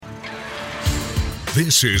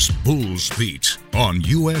This is Bulls Beat on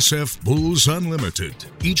USF Bulls Unlimited.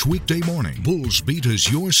 Each weekday morning, Bulls Beat is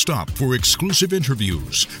your stop for exclusive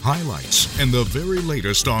interviews, highlights, and the very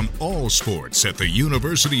latest on all sports at the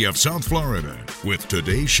University of South Florida. With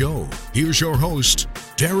today's show, here's your host,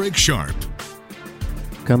 Derek Sharp.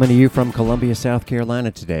 Coming to you from Columbia, South Carolina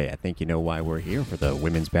today. I think you know why we're here for the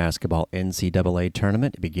women's basketball NCAA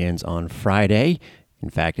tournament. It begins on Friday. In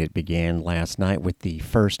fact, it began last night with the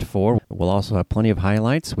first four. We'll also have plenty of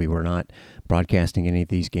highlights. We were not broadcasting any of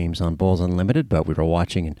these games on Bulls Unlimited, but we were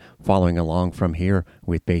watching and following along from here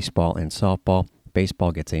with baseball and softball.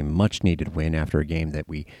 Baseball gets a much-needed win after a game that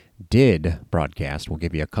we did broadcast. We'll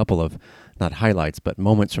give you a couple of, not highlights, but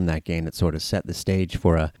moments from that game that sort of set the stage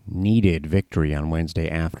for a needed victory on Wednesday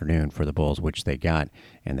afternoon for the Bulls, which they got,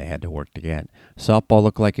 and they had to work to get. Softball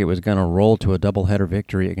looked like it was going to roll to a doubleheader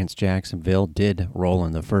victory against Jacksonville. Did roll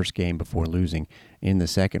in the first game before losing in the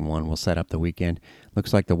second one. Will set up the weekend.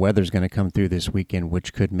 Looks like the weather's going to come through this weekend,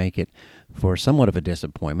 which could make it for somewhat of a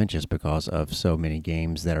disappointment just because of so many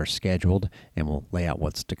games that are scheduled, and we'll lay out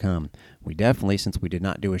what's to come. We definitely, since we did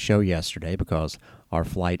not do a show yesterday because our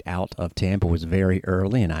flight out of Tampa was very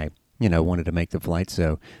early, and I wanted to make the flight,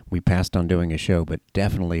 so we passed on doing a show, but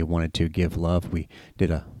definitely wanted to give love. We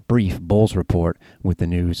did a brief Bulls report with the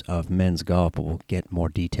news of men's golf, but we'll get more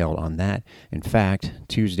detailed on that. In fact,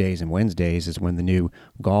 Tuesdays and Wednesdays is when the new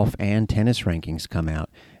golf and tennis rankings come out,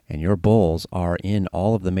 and your Bulls are in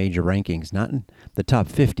all of the major rankings, not in the top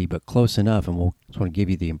 50, but close enough, and we'll sort of give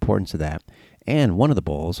you the importance of that. And one of the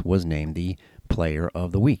Bulls was named the Player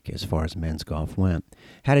of the Week as far as men's golf went.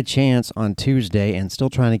 Had a chance on Tuesday and still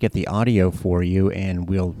trying to get the audio for you, and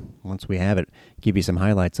we'll, once we have it, give you some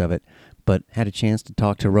highlights of it. But had a chance to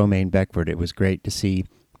talk to Romaine Beckford. It was great to see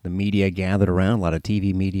the media gathered around. A lot of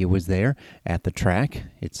TV media was there at the track.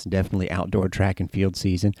 It's definitely outdoor track and field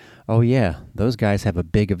season. Oh yeah, those guys have a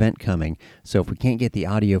big event coming. So if we can't get the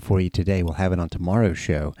audio for you today, we'll have it on tomorrow's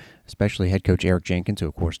show, especially head coach Eric Jenkins, who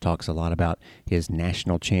of course talks a lot about his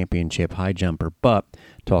national championship high jumper, but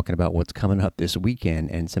talking about what's coming up this weekend,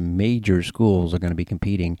 and some major schools are going to be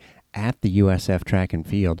competing at the USF track and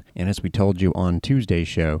field. And as we told you on Tuesday's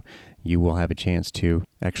show, you will have a chance to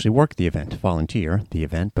actually work the event, volunteer the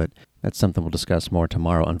event, but that's something we'll discuss more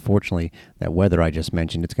tomorrow. Unfortunately, that weather I just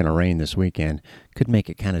mentioned, it's going to rain this weekend, could make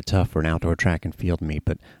it kind of tough for an outdoor track and field meet,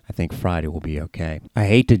 but I think Friday will be okay. I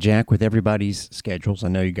hate to jack with everybody's schedules. I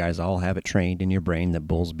know you guys all have it trained in your brain that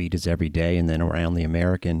Bulls Beat is every day, and then Around the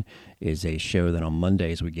American is a show that on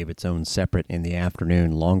Mondays we give its own separate in the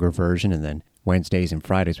afternoon, longer version, and then Wednesdays and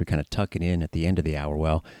Fridays we kind of tuck it in at the end of the hour.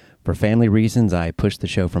 Well, for family reasons, I pushed the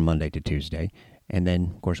show from Monday to Tuesday. And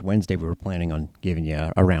then, of course, Wednesday we were planning on giving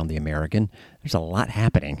you Around the American. There's a lot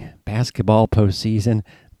happening. Basketball, postseason,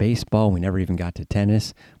 baseball. We never even got to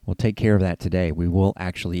tennis. We'll take care of that today. We will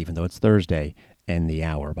actually, even though it's Thursday, end the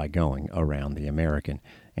hour by going Around the American.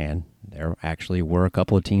 And there actually were a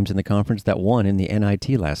couple of teams in the conference that won in the NIT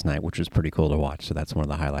last night, which was pretty cool to watch. So that's one of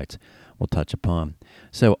the highlights we'll touch upon.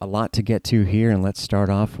 So a lot to get to here, and let's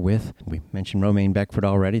start off with, we mentioned Romaine Beckford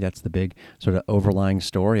already. That's the big sort of overlying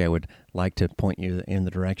story. I would like to point you in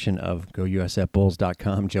the direction of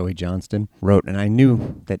gousfbulls.com. Joey Johnston wrote, and I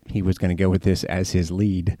knew that he was going to go with this as his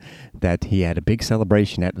lead, that he had a big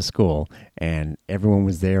celebration at the school, and everyone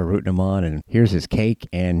was there rooting him on, and here's his cake,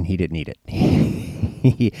 and he didn't eat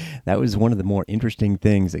it. That was one of the more interesting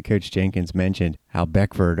things that Coach Jenkins mentioned, how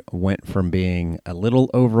Beckford went from being a little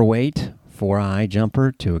overweight for a high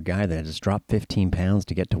jumper to a guy that has dropped 15 pounds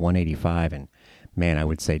to get to 185. And man, I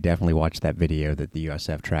would say definitely watch that video that the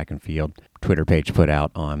USF Track and Field Twitter page put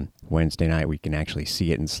out on Wednesday night. We can actually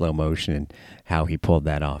see it in slow motion and how he pulled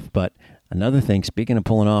that off. But another thing, speaking of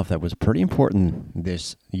pulling off, that was pretty important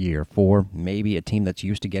this year for maybe a team that's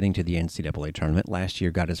used to getting to the NCAA tournament. Last year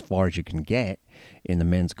got as far as you can get in the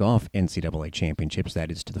men's golf NCAA championships, that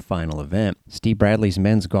is to the final event. Steve Bradley's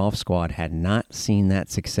men's golf squad had not seen that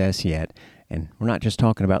success yet, and we're not just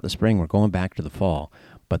talking about the spring, we're going back to the fall,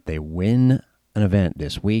 but they win an event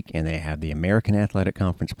this week, and they have the American Athletic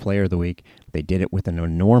Conference Player of the Week. They did it with an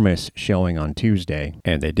enormous showing on Tuesday,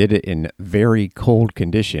 and they did it in very cold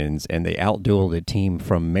conditions, and they outdueled a team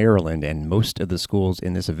from Maryland, and most of the schools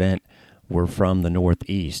in this event were from the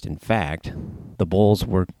Northeast. In fact, the Bulls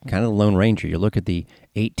were kind of the Lone Ranger. You look at the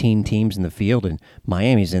 18 teams in the field, and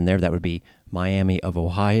Miami's in there. That would be Miami of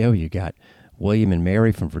Ohio. You got William and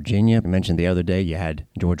Mary from Virginia. I mentioned the other day you had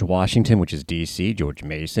George Washington, which is D.C., George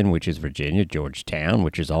Mason, which is Virginia, Georgetown,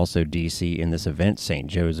 which is also D.C. in this event, St.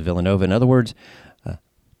 Joe's, Villanova. In other words, a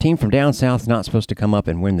team from down south is not supposed to come up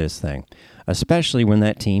and win this thing, especially when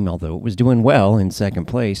that team, although it was doing well in second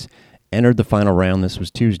place, entered the final round. This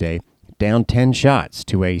was Tuesday, down 10 shots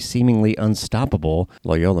to a seemingly unstoppable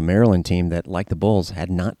Loyola Maryland team that, like the Bulls,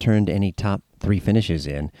 had not turned any top 3 finishes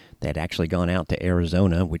in. They had actually gone out to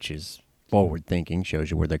Arizona, which is forward-thinking,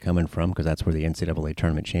 shows you where they're coming from, because that's where the NCAA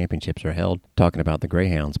tournament championships are held, talking about the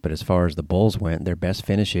Greyhounds. But as far as the Bulls went, their best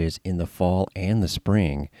finishes in the fall and the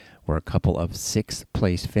spring were a couple of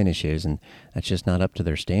 6th-place finishes, and that's just not up to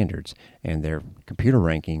their standards. And their computer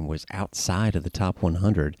ranking was outside of the top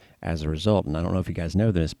 100 as a result. And I don't know if you guys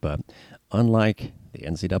know this, but unlike the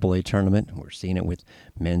NCAA tournament, we're seeing it with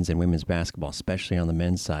men's and women's basketball, especially on the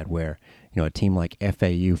men's side, where a team like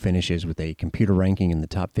FAU finishes with a computer ranking in the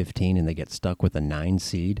top 15 and they get stuck with a 9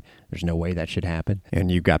 seed. There's no way that should happen. And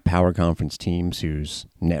you've got power conference teams whose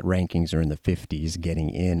net rankings are in the 50s getting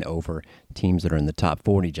in over teams that are in the top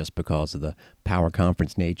 40 just because of the power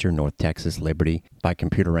conference nature. North Texas, Liberty, by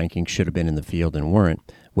computer ranking, should have been in the field and weren't.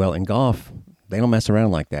 Well, in golf, they don't mess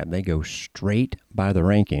around like that. They go straight by the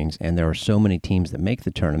rankings, and there are so many teams that make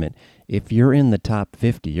the tournament. If you're in the top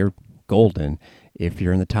 50, you're golden. If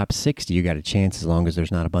you're in the top 60, you got a chance as long as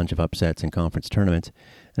there's not a bunch of upsets in conference tournaments.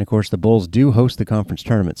 And, of course, the Bulls do host the conference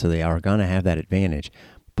tournament, so they are going to have that advantage.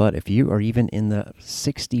 But if you are even in the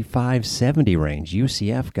 65-70 range,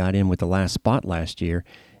 UCF got in with the last spot last year,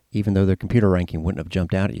 even though their computer ranking wouldn't have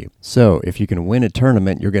jumped out at you. So if you can win a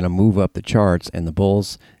tournament, you're going to move up the charts, and the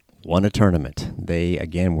Bulls won a tournament. They,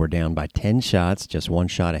 again, were down by 10 shots, just 1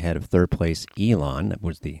 shot ahead of third-place Elon. That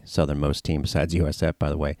was the southernmost team besides USF, by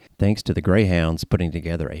the way, thanks to the Greyhounds putting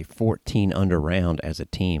together a 14-under round as a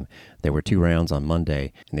team. There were 2 rounds on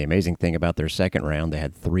Monday, and the amazing thing about their second round, they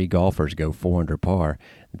had 3 golfers go 4 under par.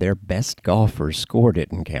 Their best golfers score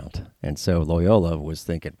didn't count, and so Loyola was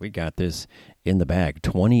thinking, we got this in the bag,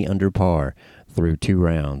 20 under par through 2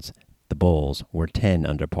 rounds. The Bulls were 10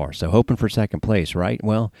 under par, so hoping for second place, right?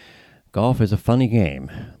 Well, golf is a funny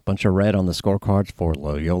game. Bunch of red on the scorecards for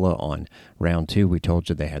Loyola on round 2. We told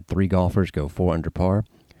you they had 3 golfers go 4 under par.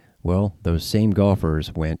 Well, those same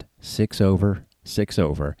golfers went 6 over, 6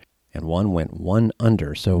 over, and one went 1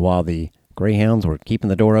 under. So while the Greyhounds were keeping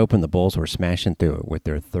the door open, the Bulls were smashing through it with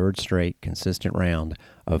their 3rd straight consistent round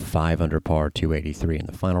of 5 under par, 283. In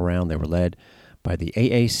the final round, they were led by the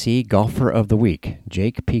AAC Golfer of the Week.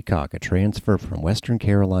 Jake Peacock, a transfer from Western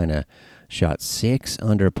Carolina, shot 6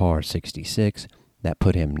 under par, 66. That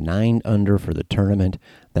put him 9 under for the tournament.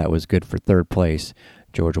 That was good for 3rd place.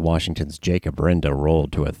 George Washington's Jacob Renda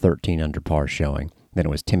rolled to a 13 under par showing. Then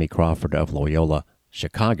it was Timmy Crawford of Loyola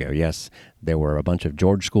Chicago. Yes, there were a bunch of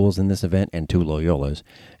George schools in this event and 2 Loyolas.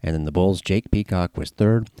 And then the Bulls, Jake Peacock was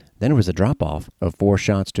 3rd. Then it was a drop-off of 4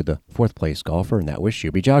 shots to the 4th-place golfer, and that was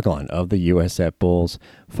Shuby Jaglan of the USF Bulls,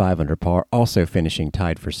 5 under par, also finishing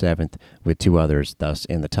tied for 7th with 2 others. Thus,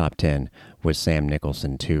 in the top 10 was Sam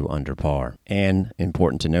Nicholson, 2 under par. And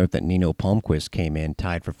important to note that Nino Palmquist came in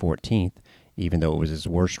tied for 14th. Even though it was his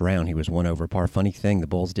worst round, he was 1 over par. Funny thing, the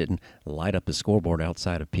Bulls didn't light up the scoreboard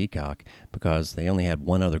outside of Peacock because they only had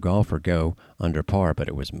 1 other golfer go under par, but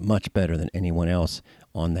it was much better than anyone else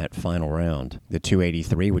on that final round. The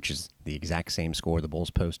 283, which is the exact same score the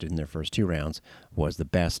Bulls posted in their first 2 rounds, was the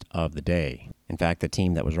best of the day. In fact, the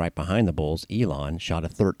team that was right behind the Bulls, Elon, shot a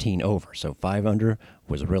 13 over, so 5 under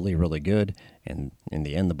was really, really good. And in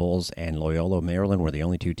the end, the Bulls and Loyola Maryland were the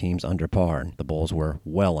only 2 teams under par. The Bulls were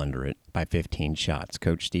well under it by 15 shots.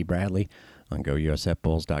 Coach Steve Bradley on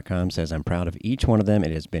GoUSFBulls.com says, I'm proud of each one of them.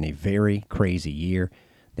 It has been a very crazy year.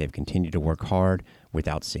 They've continued to work hard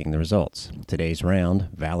without seeing the results. Today's round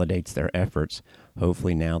validates their efforts.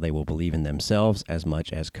 Hopefully now they will believe in themselves as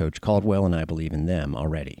much as Coach Caldwell and I believe in them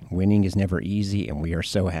already. Winning is never easy, and we are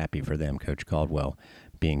so happy for them, Coach Caldwell,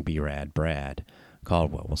 being B-Rad Brad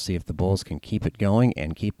Caldwell. We'll see if the Bulls can keep it going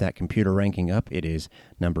and keep that computer ranking up. It is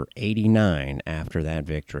number 89 after that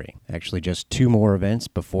victory. Actually, just 2 more events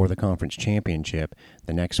before the conference championship.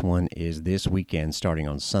 The next one is this weekend starting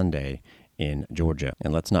on Sunday in Georgia.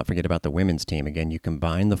 And let's not forget about the women's team. Again, you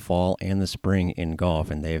combine the fall and the spring in golf,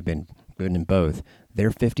 and they have been good in both. They're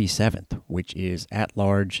 57th, which is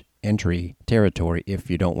at-large entry territory if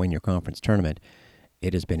you don't win your conference tournament.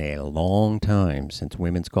 It has been a long time since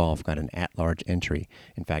women's golf got an at-large entry.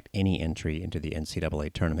 In fact, any entry into the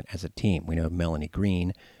NCAA tournament as a team. We know Melanie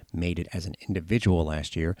Green made it as an individual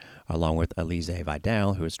last year, along with Alize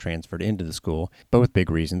Vidal, who has transferred into the school. Both big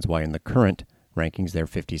reasons why in the current rankings they're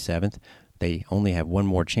 57th. They only have 1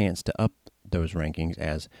 more chance to up those rankings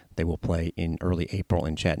as they will play in early April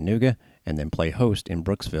in Chattanooga, and then play host in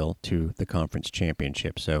Brooksville to the conference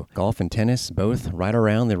championship. So golf and tennis, both right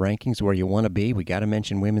around the rankings where you want to be. We got to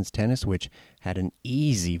mention women's tennis, which had an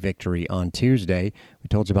easy victory on Tuesday. We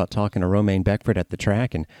told you about talking to Romaine Beckford at the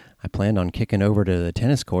track, and I planned on kicking over to the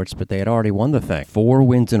tennis courts, but they had already won the thing. 4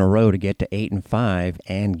 wins in a row to get to 8-5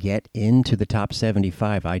 and get into the top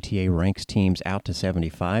 75. ITA ranks teams out to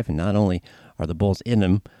 75, and not only are the Bulls in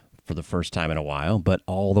them for the first time in a while, but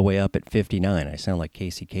all the way up at 59. I sound like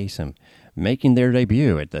Casey Kasem making their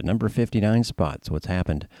debut at the number 59 spot. So what's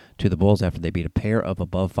happened to the Bulls after they beat a pair of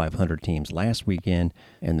above 500 teams last weekend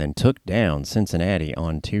and then took down Cincinnati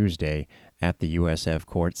on Tuesday at the USF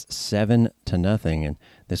courts 7-0, and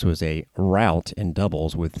this was a rout in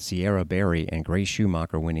doubles with Sierra Berry and Grace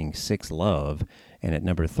Schumacher winning 6-love, and at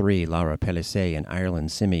number 3, Laura Pellicer and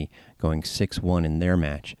Ireland Simi going 6-1 in their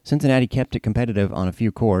match. Cincinnati kept it competitive on a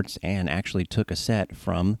few courts and actually took a set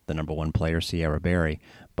from the number 1 player, Sierra Berry,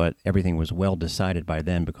 but everything was well decided by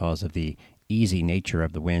them because of the easy nature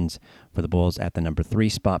of the wins for the Bulls at the number 3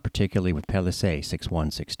 spot, particularly with Pellicer 6-1,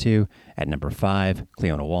 6-2. At number 5,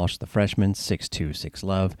 Cleona Walsh, the freshman, 6-2,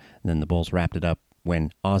 6-love. And then the Bulls wrapped it up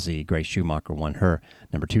when Aussie Grace Schumacher won her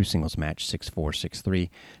number 2 singles match 6-4, 6-3.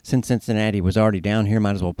 Since Cincinnati was already down here,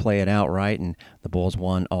 might as well play it out right, and the Bulls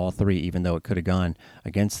won all 3, even though it could have gone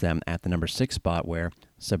against them at the number 6 spot, where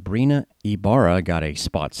Sabrina Ibarra got a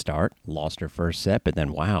spot start, lost her first set, but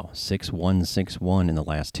then, wow, 6-1, 6-1 in the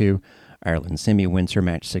last 2. Ireland Simi wins her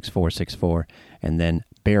match 6-4, 6-4, and then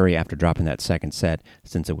Berry, after dropping that second set,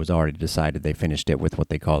 since it was already decided, they finished it with what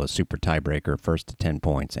they call a super tiebreaker, first to 10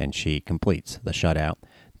 points, and she completes the shutout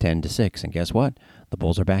 10-6. And guess what? The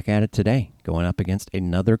Bulls are back at it today, going up against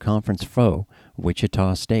another conference foe,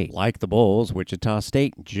 Wichita State. Like the Bulls, Wichita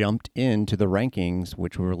State jumped into the rankings,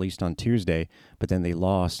 which were released on Tuesday, but then they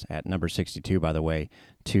lost at number 62, by the way,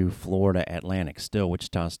 to Florida Atlantic. Still,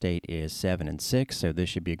 Wichita State is 7-6, so this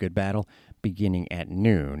should be a good battle beginning at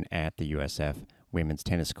noon at the USF women's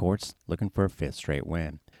tennis courts, looking for a 5th straight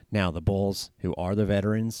win. Now, the Bulls, who are the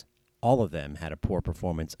veterans, all of them had a poor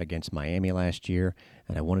performance against Miami last year,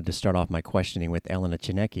 and I wanted to start off my questioning with Elena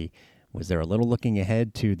Chinecki. Was there a little looking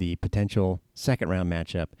ahead to the potential second-round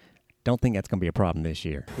matchup? Don't think that's going to be a problem this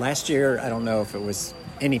year. Last year, I don't know if it was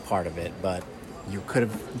any part of it, but you could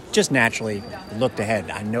have just naturally looked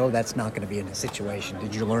ahead. I know that's not going to be in the situation.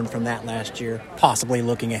 Did you learn from that last year, possibly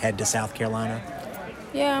looking ahead to South Carolina?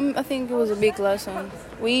 Yeah, I think it was a big lesson.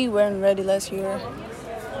 We weren't ready last year,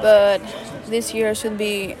 but this year should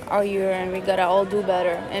be our year, and we got to all do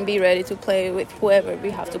better and be ready to play with whoever we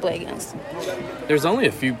have to play against. There's only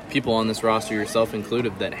a few people on this roster, yourself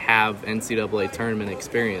included, that have NCAA tournament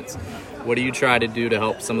experience. What do you try to do to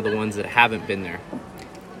help some of the ones that haven't been there?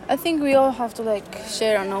 I think we all have to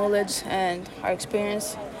share our knowledge and our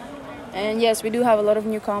experience. And yes, we do have a lot of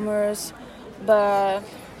newcomers, but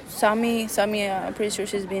Sami, I'm pretty sure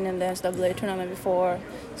she's been in the NCAA tournament before.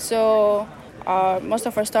 So most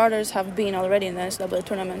of our starters have been already in the NCAA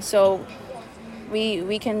tournament. So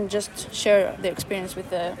we can just share the experience with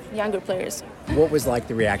the younger players. What was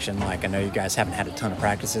the reaction like? I know you guys haven't had a ton of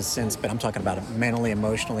practices since, but I'm talking about it mentally,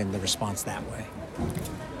 emotionally, and the response that way.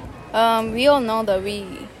 We all know that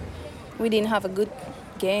we didn't have a good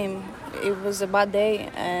game. It was a bad day,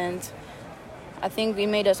 and I think we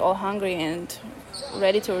made us all hungry and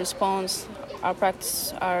ready to respond. Our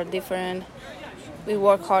practices are different. We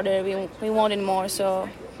work harder. We wanted more. So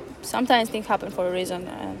sometimes things happen for a reason,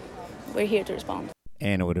 and we're here to respond.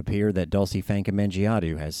 And it would appear that Dulcie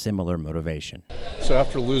Fanka-Mengiadu has similar motivation. So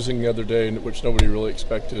after losing the other day, which nobody really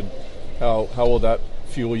expected, how will that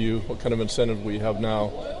fuel you? What kind of incentive will you have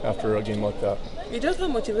now after a game like that? We just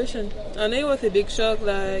have motivation. I know it was a big shock.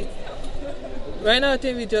 Right now I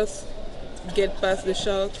think we just get past the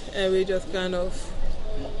shock and we just kind of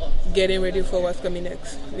getting ready for what's coming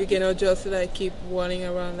next. We cannot just keep running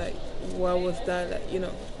around what was that?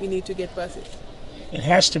 We need to get past it. It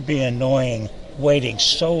has to be annoying waiting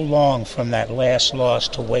so long from that last loss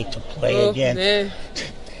to wait to play again. Man.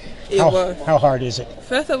 How hard is it?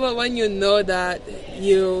 First of all, when you know that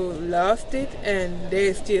you lost it and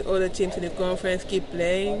there's still other teams in the conference keep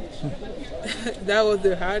playing, that was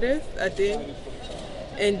the hardest, I think.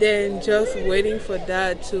 And then just waiting for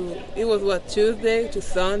that it was Tuesday to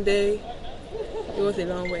Sunday. It was a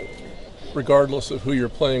long wait. Regardless of who you're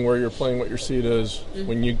playing, where you're playing, what your seed is, mm-hmm.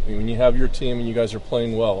 when you have your team and you guys are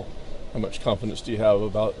playing well, how much confidence do you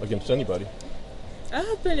have against anybody? I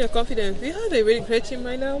have plenty of confidence. We have a really great team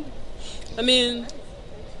right now. I mean,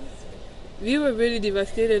 we were really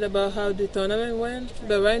devastated about how the tournament went,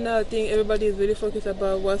 but right now I think everybody is really focused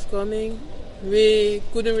about what's coming. We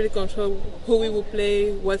couldn't really control who we would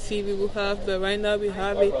play, what seed we would have, but right now we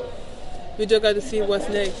have it. we just got to see what's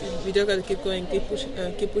next. We just got to keep going, keep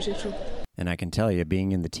pushing through. And I can tell you,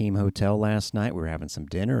 being in the team hotel last night, we were having some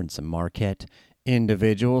dinner, and some Marquette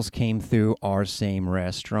individuals came through our same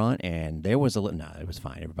restaurant, and there was it was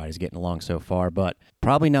fine. Everybody's getting along so far, but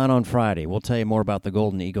probably not on Friday. We'll tell you more about the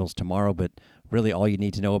Golden Eagles tomorrow, but really all you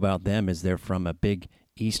need to know about them is they're from a big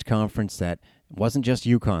East Conference that wasn't just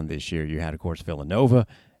UConn this year. You had, of course, Villanova.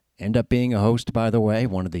 End up being a host, by the way,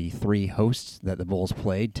 one of the three hosts that the Bulls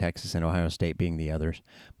played, Texas and Ohio State being the others.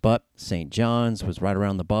 But St. John's was right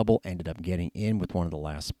around the bubble, ended up getting in with one of the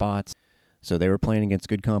last spots. So they were playing against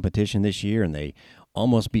good competition this year, and they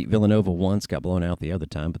almost beat Villanova once, got blown out the other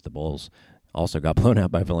time, but the Bulls also got blown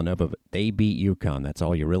out by Villanova. But they beat UConn. That's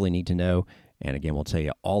all you really need to know. And again, we'll tell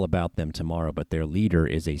you all about them tomorrow. But their leader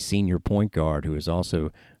is a senior point guard who is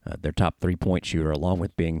also their top three-point shooter, along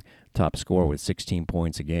with being top scorer with 16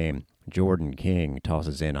 points a game. Jordan King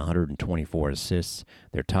tosses in 124 assists.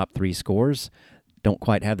 Their top three scorers don't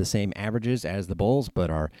quite have the same averages as the Bulls,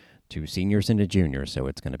 but are two seniors and a junior, so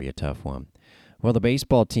it's going to be a tough one. Well, the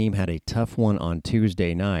baseball team had a tough one on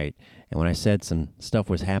Tuesday night, and when I said some stuff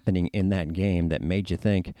was happening in that game that made you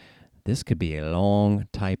think this could be a long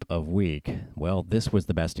type of week, well, this was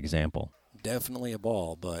the best example. Definitely a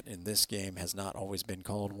ball, but in this game has not always been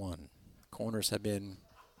called one. Corners have been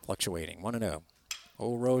fluctuating. 1-0.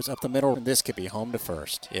 Oh, Rose up the middle. This could be home to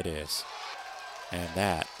first. It is. And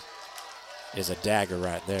that is a dagger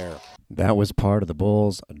right there. That was part of the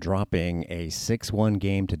Bulls dropping a 6-1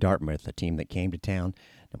 game to Dartmouth, a team that came to town.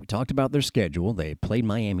 Now, we talked about their schedule. They played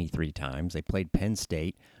Miami 3 times. They played Penn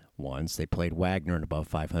State once. They played Wagner, an above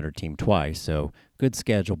 500 team, twice. So good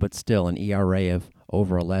schedule, but still an ERA of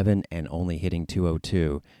over 11 and only hitting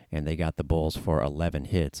 .202. And they got the Bulls for 11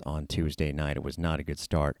 hits on Tuesday night. It was not a good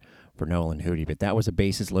start for Nolan Hootie, but that was a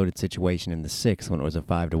bases-loaded situation in the 6th when it was a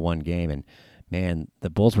 5-1 game. And man, the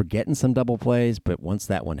Bulls were getting some double plays, but once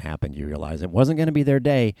that one happened, you realize it wasn't going to be their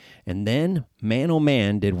day. And then, man oh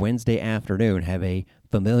man, did Wednesday afternoon have a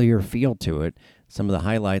familiar feel to it. Some of the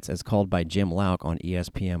highlights as called by Jim Lauk on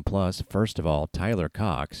ESPN+. First of all, Tyler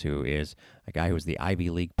Cox, who is a guy who was the Ivy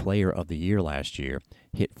League Player of the Year last year,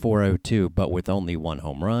 hit .402, but with only one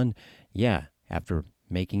home run. Yeah, after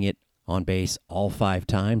making it on base all 5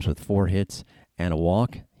 times with 4 hits and a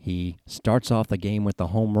walk, he starts off the game with the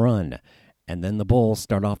home run. And then the Bulls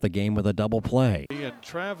start off the game with a double play. And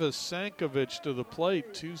Travis Sankovic to the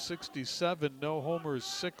plate, 267, no homers,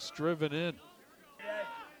 6 driven in.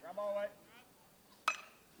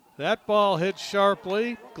 That ball hit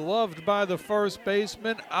sharply, gloved by the first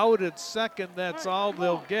baseman, out at second, that's all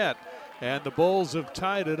they'll get. And the Bulls have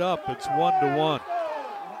tied it up, it's 1-1.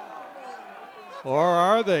 Or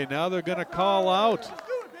are they? Now they're going to call out.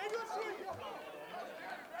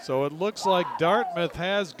 So it looks like Dartmouth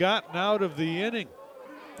has gotten out of the inning.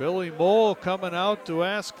 Billy Mole coming out to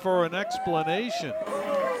ask for an explanation.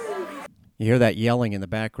 You hear that yelling in the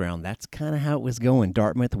background. That's kind of how it was going.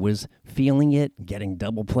 Dartmouth was feeling it, getting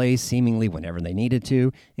double plays seemingly whenever they needed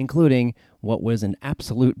to, including what was an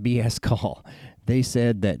absolute BS call. They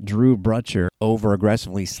said that Drew Brutcher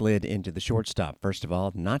over-aggressively slid into the shortstop. First of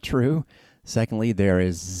all, not true. Secondly, there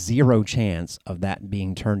is 0 chance of that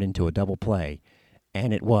being turned into a double play.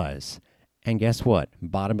 And it was. And guess what?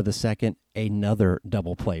 Bottom of the second, another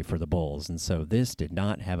double play for the Bulls. And so this did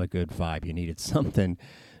not have a good vibe. You needed something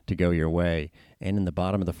to go your way. And in the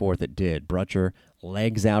bottom of the 4th, it did. Brutcher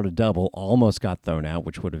legs out a double, almost got thrown out,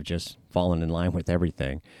 which would have just fallen in line with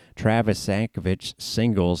everything. Travis Sankovic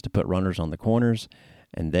singles to put runners on the corners.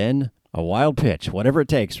 And then a wild pitch, whatever it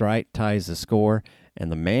takes, right, ties the score. And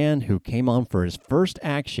the man who came on for his first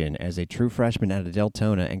action as a true freshman out of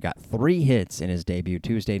Deltona and got 3 hits in his debut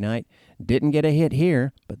Tuesday night didn't get a hit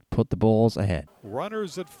here, but put the Bulls ahead.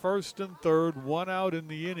 Runners at first and third, 1 out in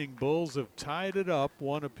the inning. Bulls have tied it up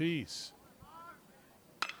 1 apiece.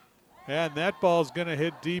 And that ball's going to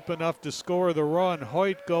hit deep enough to score the run.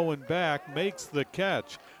 Hoyt going back, makes the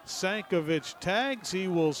catch. Sankovic tags, he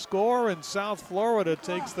will score, and South Florida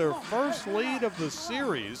takes their first lead of the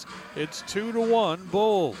series. It's 2-1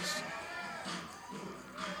 Bulls.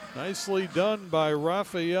 Nicely done by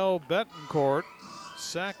Rafael Betancourt.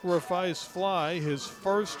 Sacrifice fly, his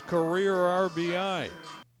first career RBI.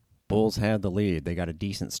 Bulls had the lead. They got a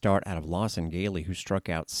decent start out of Lawson Gailey, who struck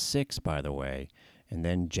out 6, by the way. And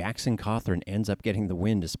then Jackson Cawthorn ends up getting the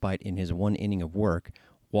win despite in his 1 inning of work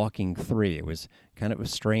walking 3. It was kind of a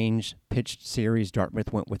strange pitched series.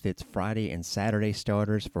 Dartmouth went with its Friday and Saturday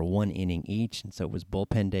starters for 1 inning each, and so it was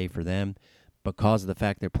bullpen day for them. because of the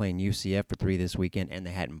fact they're playing UCF for 3 this weekend and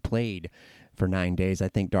they hadn't played for 9 days. I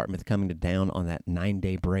think Dartmouth coming down on that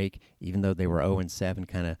 9-day break, even though they were 0-7,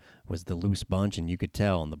 kind of was the loose bunch, and you could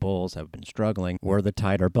tell, and the Bulls have been struggling, were the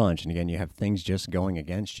tighter bunch. And again, you have things just going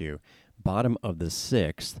against you. Bottom of the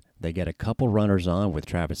 6th, they get a couple runners on with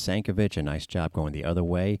Travis Sankovic, a nice job going the other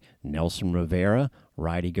way. Nelson Rivera,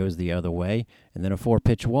 righty, goes the other way, and then a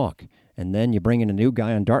 4-pitch walk. And then you bring in a new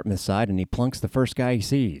guy on Dartmouth's side, and he plunks the first guy he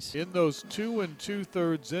sees. In those 2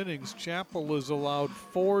 2/3 innings, Chappell has allowed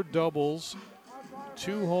 4 doubles,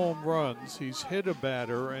 2 home runs. He's hit a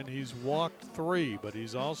batter, and he's walked 3, but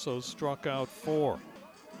he's also struck out 4.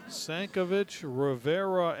 Sankovic,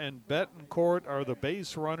 Rivera, and Betancourt are the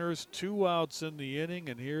base runners, 2 outs in the inning,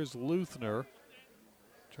 and here's Luthner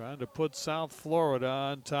trying to put South Florida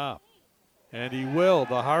on top. And he will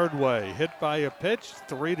the hard way. Hit by a pitch,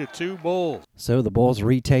 3-2 Bulls. So the Bulls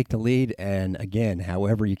retake the lead, and again,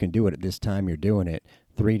 however you can do it at this time, you're doing it,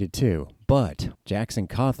 3-2. But Jackson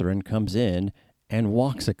Cawthorn comes in and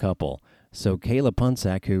walks a couple. So Caleb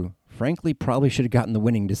Punsack, who frankly probably should have gotten the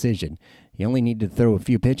winning decision, he only needed to throw a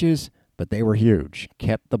few pitches, but they were huge,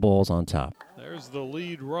 kept the Bulls on top. There's the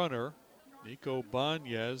lead runner, Nico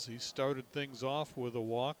Banez. He started things off with a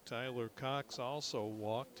walk. Tyler Cox also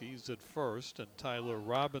walked. He's at first, and Tyler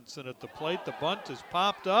Robinson at the plate. The bunt is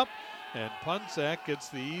popped up, and Punsack gets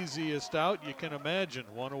the easiest out you can imagine,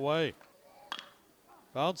 1 away.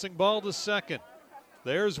 Bouncing ball to second.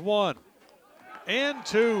 There's 1. And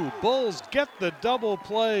 2. Bulls get the double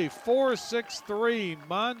play. 4-6-3.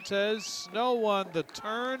 Montez, Snow on the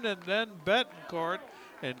turn, and then Betancourt.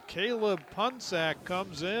 And Caleb Punsack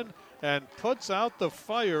comes in and puts out the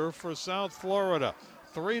fire for South Florida.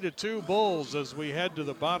 3-2 Bulls as we head to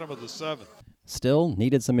the bottom of the 7th. Still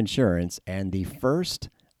needed some insurance, and the first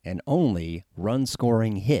and only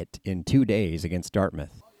run-scoring hit in 2 days against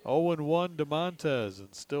Dartmouth. 0-1 to Montez,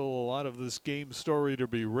 and still a lot of this game story to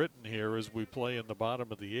be written here as we play in the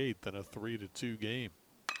bottom of the 8th in a 3-2 game.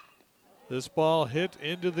 This ball hit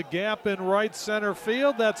into the gap in right center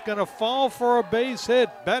field. That's going to fall for a base hit.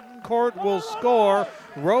 Betancourt will score.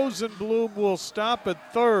 Rosenblum will stop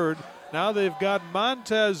at third. Now they've got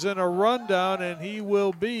Montez in a rundown, and he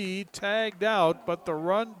will be tagged out, but the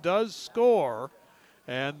run does score,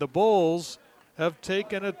 and the Bulls have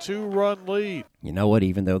taken a 2-run lead. You know what?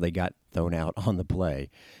 Even though they got thrown out on the play,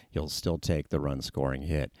 you'll still take the run-scoring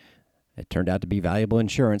hit. It turned out to be valuable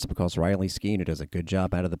insurance because Riley Skeena does a good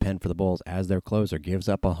job out of the pen for the Bulls as their closer gives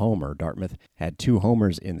up a homer. Dartmouth had 2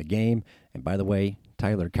 homers in the game. And by the way,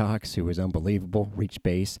 Tyler Cox, who was unbelievable, reached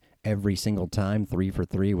base every single time, 3 for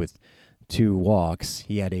 3 with 2 walks.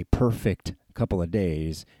 He had a perfect couple of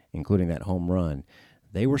days, including that home run.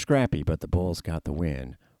 They were scrappy, but the Bulls got the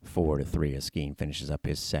win, 4-3 as Skeen finishes up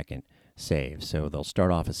his second save. So they'll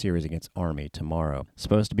start off a series against Army tomorrow.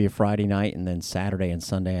 Supposed to be a Friday night and then Saturday and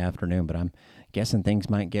Sunday afternoon, but I'm guessing things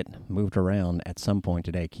might get moved around at some point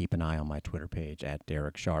today. Keep an eye on my Twitter page at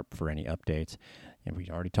Derek Sharp for any updates. And we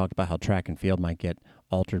already talked about how track and field might get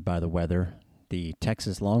altered by the weather. The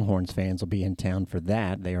Texas Longhorns fans will be in town for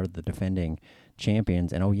that. They are the defending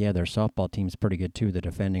champions. And, oh, yeah, their softball team's pretty good, too. The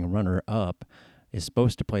defending runner-up is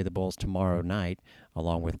supposed to play the Bulls tomorrow night,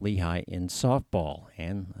 along with Lehigh in softball,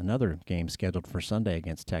 and another game scheduled for Sunday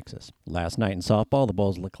against Texas. Last night in softball, the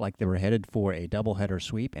Bulls looked like they were headed for a doubleheader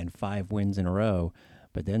sweep and 5 wins in a row,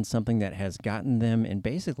 but then something that has gotten them in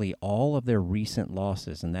basically all of their recent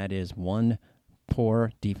losses, and that is one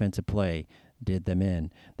poor defensive play did them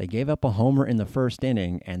in. They gave up a homer in the first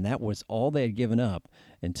inning, and that was all they had given up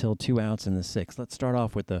until 2 outs in the 6th. Let's start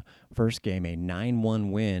off with the first game, a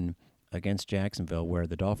 9-1 win against Jacksonville, where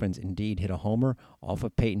the Dolphins indeed hit a homer off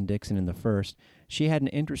of Peyton Dixon in the first. She had an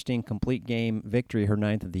interesting complete game victory, her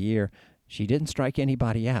 9th of the year. She didn't strike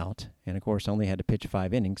anybody out, and of course only had to pitch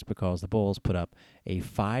 5 innings because the Bulls put up a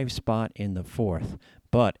 5 spot in the 4th.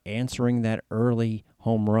 But answering that early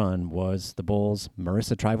home run was the Bulls'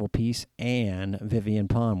 Marissa Trivalpiece and Vivian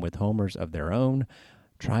Pond with homers of their own.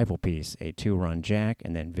 Trivalpiece, a 2-run jack,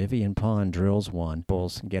 and then Vivian Pond drills one.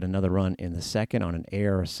 Bulls get another run in the 2nd on an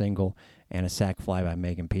error, a single, and a sac fly by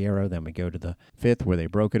Megan Piero. Then we go to the 5th where they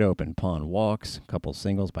broke it open. Pond walks, a couple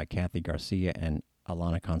singles by Kathy Garcia and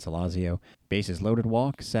Alana Consolazio. Bases loaded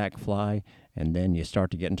walk, sac fly, and then you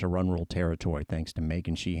start to get into run rule territory thanks to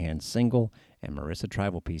Megan Sheehan's single and Marissa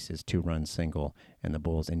Trivalpiece's 2-run single. And the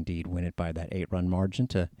Bulls indeed win it by that 8-run margin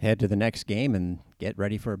to head to the next game and get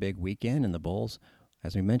ready for a big weekend. And the Bulls,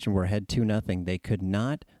 as we mentioned, were ahead 2-0. They could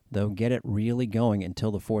not, though, get it really going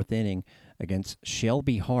until the 4th inning against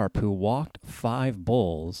Shelby Harp, who walked 5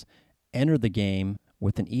 Bulls, entered the game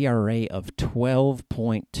with an ERA of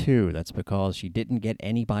 12.2. That's because she didn't get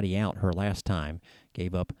anybody out her last time.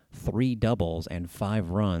 Gave up 3 doubles and 5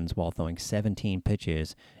 runs while throwing 17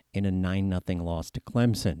 pitches in a 9-0 loss to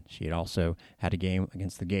Clemson. She had also had a game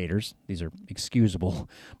against the Gators. These are excusable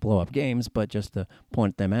blow-up games, but just to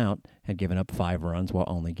point them out, had given up 5 runs while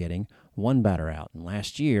only getting 1 batter out. And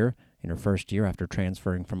last year, in her first year after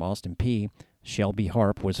transferring from Austin Peay, Shelby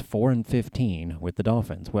Harp was 4-15 with the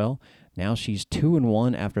Dolphins. Well, now she's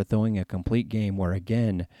 2-1 after throwing a complete game where,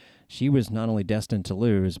 again, she was not only destined to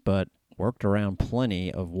lose, but worked around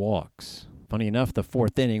plenty of walks. Funny enough, the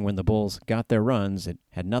 4th inning when the Bulls got their runs, it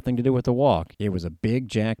had nothing to do with the walk. It was a big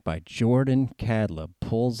jack by Jordan Cadla,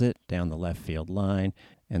 pulls it down the left field line,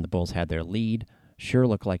 and the Bulls had their lead. Sure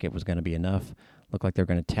looked like it was going to be enough. Looked like they were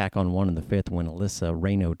going to tack on one in the 5th when Alyssa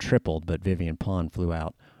Reyno tripled, but Vivian Pond flew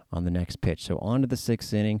out on the next pitch. So on to the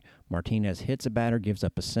 6th inning, Martinez hits a batter, gives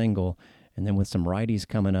up a single, and then with some righties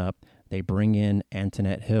coming up, they bring in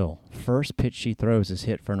Antoinette Hill. First pitch she throws is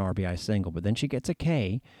hit for an RBI single, but then she gets a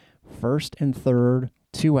K. 1st and 3rd,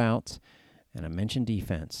 2 outs, and I mentioned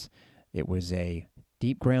defense. It was a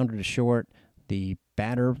deep grounder to short. The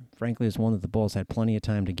batter, frankly, is one that the Bulls had plenty of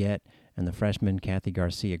time to get, and the freshman, Kathy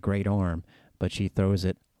Garcia, great arm, but she throws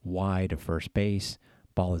it wide of first base.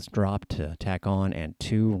 Ball is dropped to tack on, and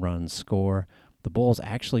 2 runs score. The Bulls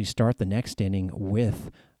actually start the next inning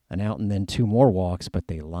with an out and then 2 more walks, but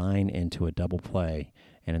they line into a double play.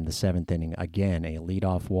 And in the 7th inning, again, a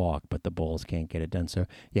leadoff walk, but the Bulls can't get it done. So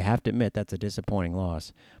you have to admit that's a disappointing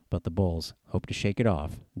loss, but the Bulls hope to shake it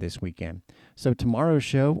off this weekend. So tomorrow's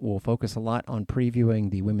show, we'll focus a lot on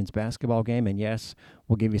previewing the women's basketball game. And yes,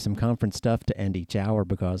 we'll give you some conference stuff to end each hour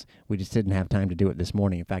because we just didn't have time to do it this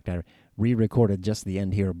morning. In fact, I re-recorded just the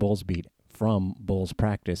end here of Bulls Beat from Bulls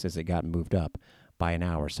practice as it got moved up by an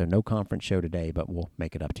hour. So no conference show today, but we'll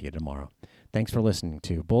make it up to you tomorrow. Thanks for listening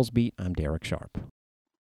to Bulls Beat. I'm Derek Sharp.